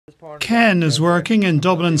Ken is working in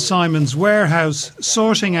Dublin Simon's warehouse,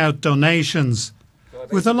 sorting out donations.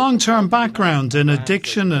 With a long-term background in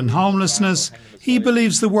addiction and homelessness, he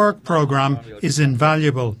believes the work programme is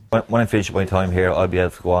invaluable. When I finish my time here, I'll be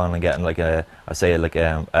able to go on and get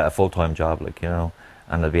a full-time job, and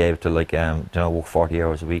I'll be able to work 40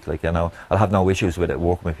 hours a week, I'll have no issues with it,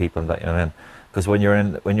 working with people, because when you're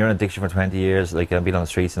in addiction for 20 years, being on the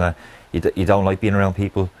streets and that, you don't like being around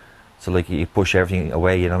people, so you push everything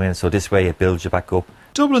away, So this way it builds you back up.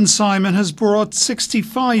 Dublin Simon has brought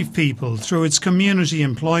 65 people through its community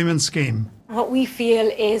employment scheme. What we feel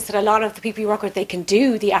is that a lot of the people you work with, they can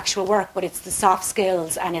do the actual work, but it's the soft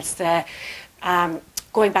skills and it's the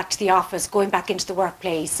going back to the office, going back into the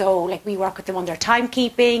workplace. So we work with them on their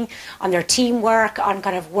timekeeping, on their teamwork, on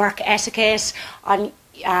kind of work etiquette, on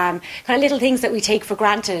kind of little things that we take for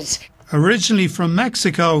granted. Originally from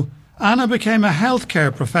Mexico, Anna became a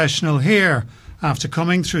healthcare professional here after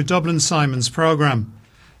coming through Dublin Simon's programme.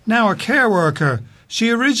 Now a care worker, she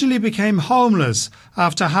originally became homeless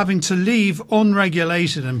after having to leave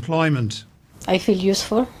unregulated employment. I feel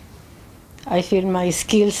useful. I feel my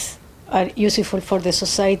skills are useful for the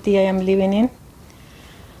society I am living in.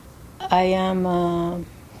 I am,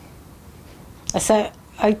 as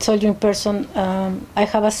I told you in person, I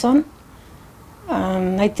have a son,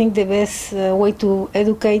 and I think the best way to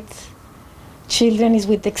educate children is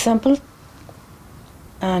with example,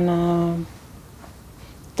 and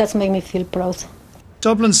that's made me feel proud.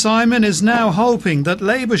 Dublin Simon is now hoping that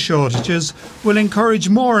labour shortages will encourage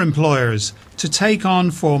more employers to take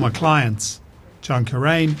on former clients. John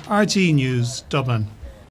Carraine, RTÉ News, Dublin.